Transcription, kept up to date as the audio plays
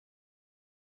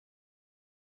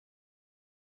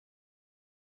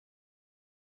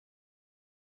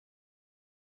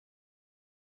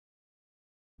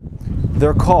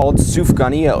They're called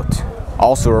sufganiyot,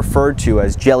 also referred to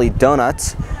as jelly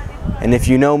donuts. And if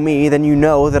you know me, then you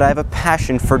know that I have a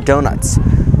passion for donuts.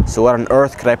 So what on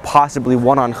earth could I possibly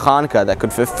want on Chanukah that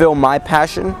could fulfill my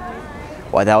passion?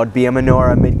 Why, that would be a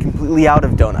menorah made completely out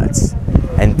of donuts.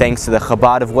 And thanks to the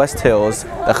Chabad of West Hills,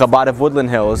 the Chabad of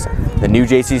Woodland Hills, the new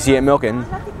JCC at Milken,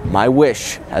 my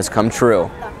wish has come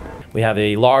true. We have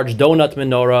a large donut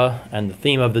menorah, and the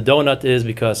theme of the donut is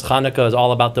because Chanukah is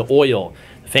all about the oil,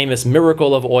 the famous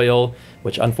miracle of oil,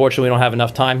 which unfortunately we don't have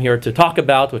enough time here to talk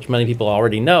about, which many people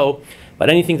already know. But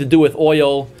anything to do with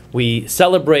oil, we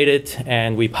celebrate it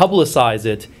and we publicize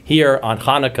it here on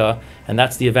Chanukah, and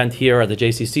that's the event here at the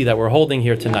JCC that we're holding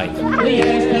here tonight.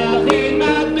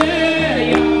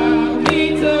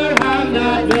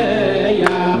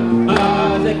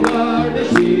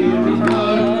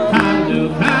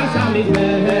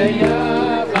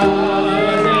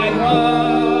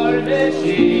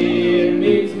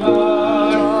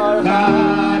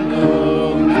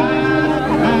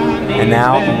 And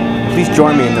now, please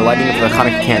join me in the lighting of the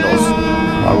Chanukah candles.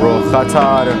 Baruch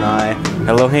atah Adonai,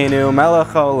 Eloheinu melech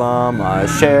haolam,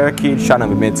 asher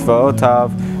kidshanu b'mitzvotav,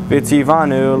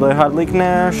 v'tzivanu lehadlik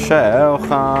ner shel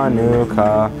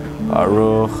Chanukah.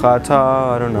 Baruch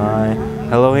atah Adonai,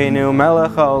 Eloheinu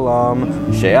melech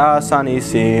haolam, she'asa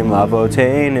nisim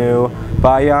lavoteinu,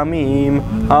 bayamim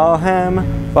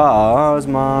alhem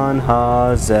ba'azman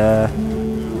hazeh.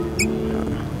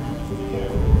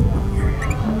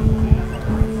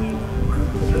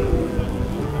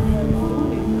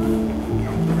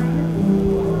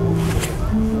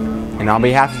 And on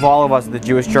behalf of all of us at the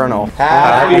Jewish Journal,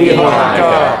 Happy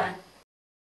Hanukkah!